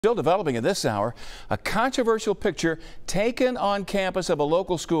Still developing in this hour, a controversial picture taken on campus of a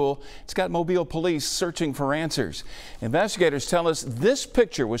local school. It's got Mobile police searching for answers. Investigators tell us this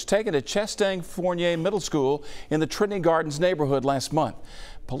picture was taken at Chestang Fournier Middle School in the Trinity Gardens neighborhood last month.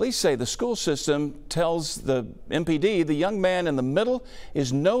 Police say the school system tells the MPD the young man in the middle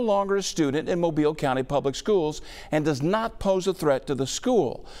is no longer a student in Mobile County Public Schools and does not pose a threat to the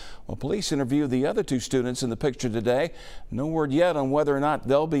school. Well, police interviewed the other two students in the picture today. No word yet on whether or not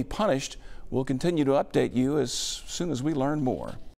they'll be punished. We'll continue to update you as soon as we learn more.